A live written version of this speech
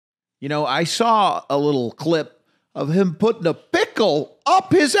You know, I saw a little clip of him putting a pickle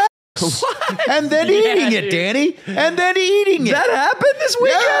up his ass. What? And then eating it, Danny. And then eating it. That happened this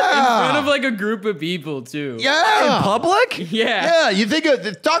weekend? In front of like a group of people, too. Yeah. In public? Yeah. Yeah, you think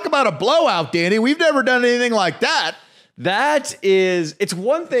talk about a blowout, Danny. We've never done anything like that. That is, it's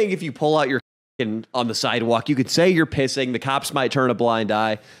one thing if you pull out your on the sidewalk, you could say you're pissing, the cops might turn a blind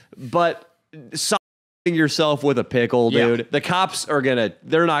eye, but something yourself with a pickle, dude, the cops are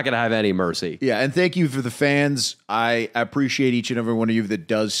they're not gonna have any mercy. Yeah, and thank you for the fans. I appreciate each and every one of you that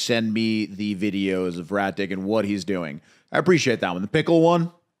does send me the videos of Ratdick and what he's doing. I appreciate that one. The pickle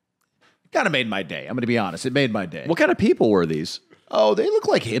one kind of made my day. I'm gonna be honest, it made my day. What kind of people were these? Oh, they look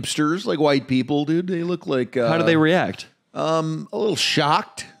like hipsters, like white people, dude. They look like how do they react? A little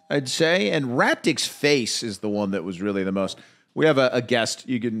shocked, I'd say. And Ratdick's face is the one that was really the most. We have a guest.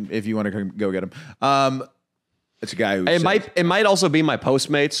 You can, if you want to go get him. It's a guy who. It might also be my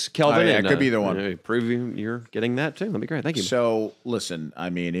Postmates, Kelvin. Yeah, it could be either one. Prove you're getting that too. That'd be great. Thank you. So listen, I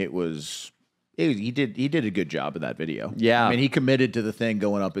mean, he did a good job in that video. Yeah, I mean, he committed to the thing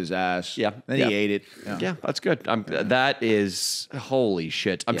going up his ass. Yeah, then he ate it. Yeah, that's good. That is holy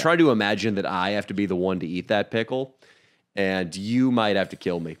shit. I'm trying to imagine that I have to be the one to eat that pickle, and you might have to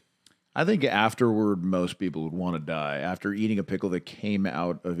kill me. I think afterward, most people would want to die after eating a pickle that came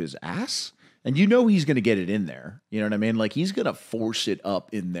out of his ass. And you know he's going to get it in there. You know what I mean? Like, he's going to force it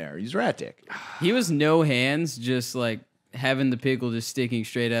up in there. He's Ratdick. He was no hands, just like having the pickle just sticking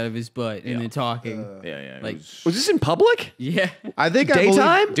straight out of his butt and then talking. Like, was this in public? Yeah. I think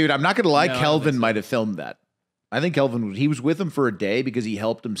daytime? Dude, I'm not going to lie. No, Kelvin might have filmed that. I think Kelvin, he was with him for a day because he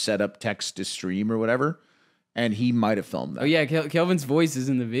helped him set up text to stream or whatever. And he might have filmed that. Oh, yeah. Kelvin's voice is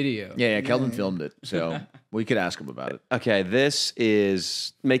in the video. Yeah, Kelvin filmed it. So we could ask him about it. Okay, this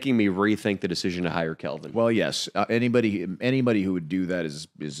is making me rethink the decision to hire Kelvin. Well, yes. Anybody who would do that is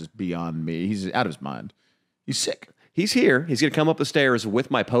beyond me. He's out of his mind. He's sick. He's here. He's going to come up the stairs with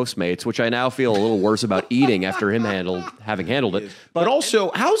my Postmates, which I now feel a little worse about eating after him having handled it. But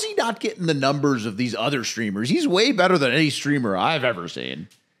also, how's he not getting the numbers of these other streamers? He's way better than any streamer I've ever seen.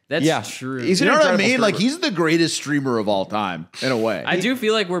 That's true. You know what I mean? Like, he's the greatest streamer of all time, in a way. I do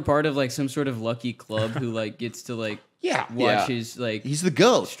feel like we're part of like some sort of lucky club who like gets to like watch his like he's the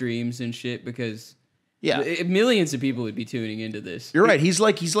GOAT streams and shit because Yeah. Millions of people would be tuning into this. You're right. He's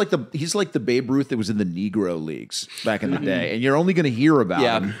like the Babe Ruth that was in the Negro leagues back in the day, and you're only going to hear about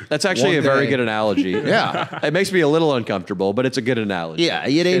him. That's actually a very good analogy. Yeah. It makes me a little uncomfortable, but it's a good analogy. Yeah,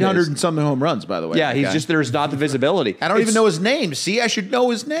 he had 800 and something home runs, by the way. Yeah, there's not the visibility. I don't even know his name. See, I should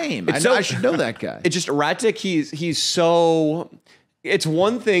know his name. I should know that guy. It's just Ratdick. He's so. It's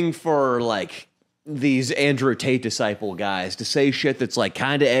one thing for like these Andrew Tate disciple guys to say shit that's like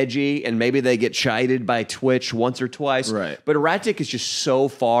kind of edgy, and maybe they get chided by Twitch once or twice. Right. But Ratdick is just so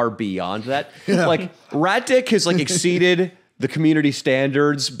far beyond that. Yeah. Like Ratdick has like exceeded the community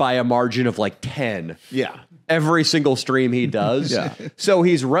standards by a margin of like 10. Yeah. Every single stream he does. Yeah. So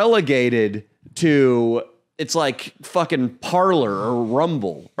he's relegated to. It's like fucking Parler or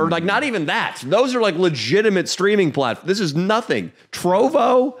Rumble or like not even that. Those are like legitimate streaming platforms. This is nothing.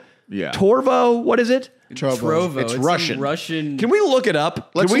 Trovo. Yeah. Torvo, what is it? Trovo. It's Russian. Russian. Can we look it up?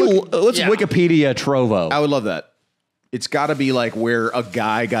 Let's Wikipedia Trovo. I would love that. It's got to be like where a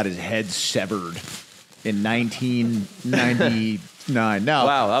guy got his head severed in 1999. No,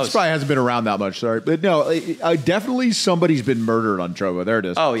 wow, this probably hasn't been around that much. Sorry, but no, definitely somebody's been murdered on Trovo. There it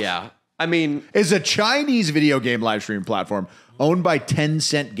is. Oh yeah, I mean, it's a Chinese video game live stream platform owned by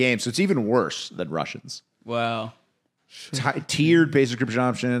Tencent Games, so it's even worse than Russians. Wow. Tiered pay subscription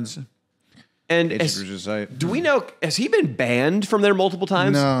options. And do we know, has he been banned from there multiple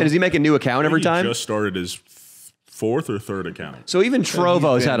times? No. And does he make a new account every time? He just started his fourth or third account. So even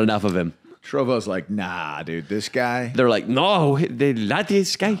Trovo's had enough of him. Trovo's like, nah, dude, this guy. They're like, no, they like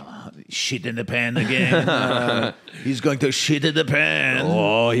this guy. Shit in the pan again. He's going to shit in the pan.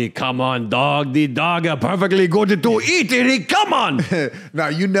 Oh, he come on, dog. The dog are perfectly good to eat it. He come on. Now,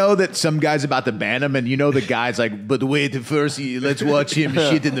 you know that some guy's about to ban him, and you know the guy's like, but wait, first, let's watch him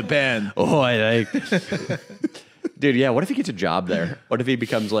shit in the pan. Oh, I like... Dude, yeah, what if he gets a job there? What if he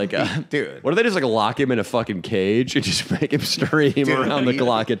becomes like a... Dude. What if they just like lock him in a fucking cage and just make him stream around the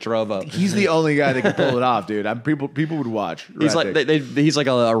clock at Trovo? He's the only guy that can pull it off, dude. People would watch. He's like he's like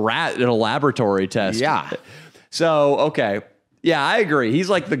a rat in a laboratory test. Yeah. So, okay. Yeah, I agree. He's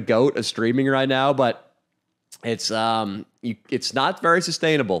like the GOAT of streaming right now, but it's not very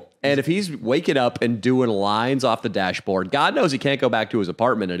sustainable. And if he's waking up and doing lines off the dashboard, God knows he can't go back to his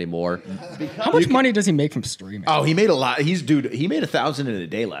apartment anymore. How much money does he make from streaming? Oh, he made a lot. He made 1,000 in a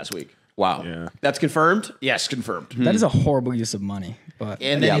day last week. Wow. Yeah. That's confirmed? Yes, confirmed. That is a horrible use of money. But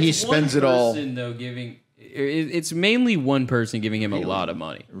And then he spends it all. Though, it's mainly one person giving him a lot of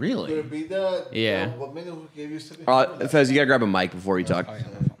money. Really? Yeah. What man who gave you 700? Fez, you gotta grab a mic before you talk.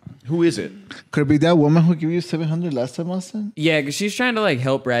 Who is it? Could it be that woman who gave you 700 last time, Austin? Yeah, because she's trying to like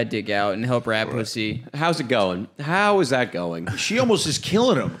help Rat Dick out and help Rat Pussy. How's it going? How is that going? She almost is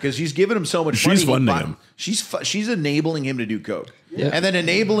killing him because she's giving him so much She's money. funding him. She's enabling him to do coke. And then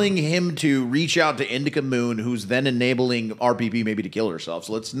enabling him to reach out to Indica Moon, who's then enabling RPP maybe to kill herself.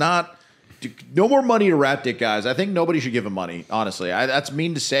 So let's not... No more money to Rat Dick, guys. I think nobody should give him money, honestly. That's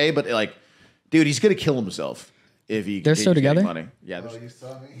mean to say, but like, dude, he's going to kill himself if he They're still continues getting together? money. Yeah. Oh, you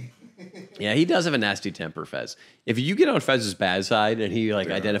saw me. Yeah, he does have a nasty temper, Fez. If you get on Fez's bad side and he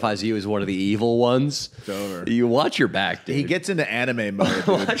like identifies you as one of the evil ones, you watch your back, dude. He gets into anime mode,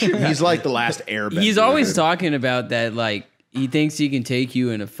 dude. He's like the last airbender. He's always talking about that, like, he thinks he can take you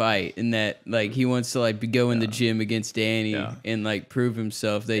in a fight and that, like, he wants to, like, go in the gym against Danny and, like, prove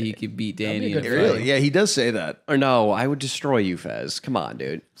himself that he could beat Danny in a fight. Really? Yeah, he does say that. Or no, I would destroy you, Fez. Come on,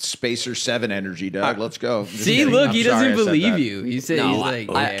 dude. Spacer 7 energy, Doug. Let's go. Just See, kidding. look, I'm he sorry doesn't I said believe that. you. He said, No, he's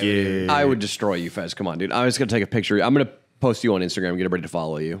like, yeah. I would destroy you, Fez. Come on, dude. I was gonna take a picture. I'm gonna post you on Instagram. Get everybody to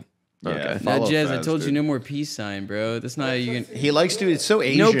follow you. Yeah, Okay. Now, follow Jez, I Fez, told you dude. no more peace sign, bro. That's not how you can. He likes to. It's so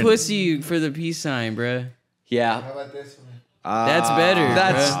Asian. No pussy for the peace sign, bro. Yeah. How about this one? That's better.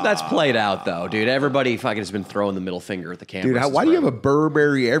 That's played out though, dude. Everybody fucking has been throwing the middle finger at the camera. Dude, why do you have a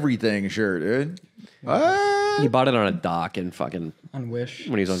Burberry everything shirt, dude? He bought it on a dock and fucking on Wish.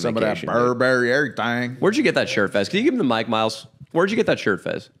 when he was on Some of that vacation. dude. Burberry everything. Where'd you get that shirt, Fez? Can you give him the mic, Miles? Where'd you get that shirt,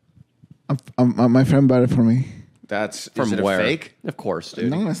 Fez? My friend bought it for me. That's From is it where? A fake? Of course,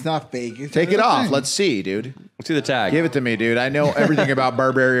 dude. No, it's not fake. It's Take it a off. thing. Let's see, dude. Let's see the tag. Give it to me, dude. I know everything about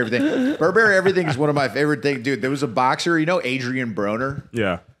Burberry everything. Burberry everything is one of my favorite things, dude. There was a boxer, you know, Adrian Broner.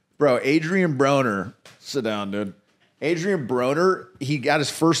 Yeah. Bro, Adrian Broner. Sit down, dude. Adrian Broner, he got his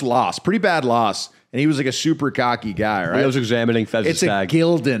first loss, pretty bad loss, and he was like a super cocky guy, right? I was examining Fez's It's a tag.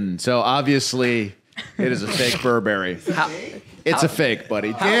 Gildan, so obviously it is a fake Burberry. It's a fake,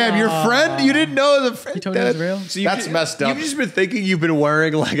 buddy. Damn, your friend, you didn't know the friend. He told you it was real? So That's messed up. You've just been thinking you've been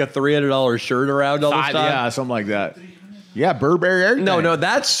wearing like a $300 shirt around all this time? Yeah, something like that. Yeah, Burberry everything. No,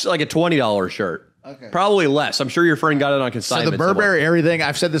 that's like a $20 shirt. Okay. Probably less. I'm sure your friend got it on So consignment. the Burberry everything,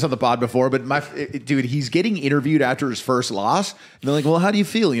 I've said this on the pod before, but dude, he's getting interviewed after his first loss. And they're like, well, how do you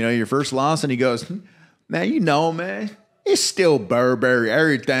feel? You know, your first loss? And he goes, man, you know, man, it's still Burberry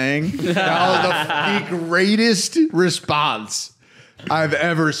everything. That was the greatest response I've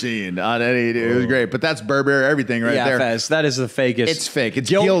ever seen on any. It was great. But that's Burberry everything right yeah, there. Fez, that is the fakest. It's fake.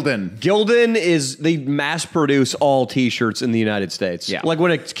 It's Gildan. Gildan is they mass produce all T-shirts in the United States. Yeah. Like when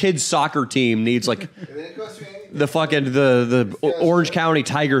a kid's soccer team needs like It didn't cost me anything. the fucking the Orange County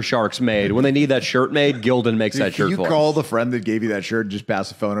Tiger Sharks made. When they need that shirt made, Gildan makes that Can shirt you for call the friend that gave you that shirt and just pass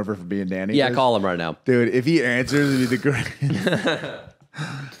the phone over for being Danny? them. Yeah, Dude? call him right now. Dude, if he answers, it'd be the great.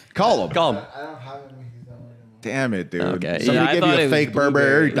 Call him. Call him. I don't have him. He's not wearing them. Damn it, dude. Okay. Somebody Yeah, I gave thought you it a was fake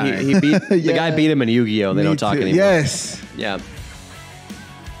Burberry Blueberry. everything. He beat the guy beat him in Yu-Gi-Oh. They don't talk anymore. Yes. Yeah.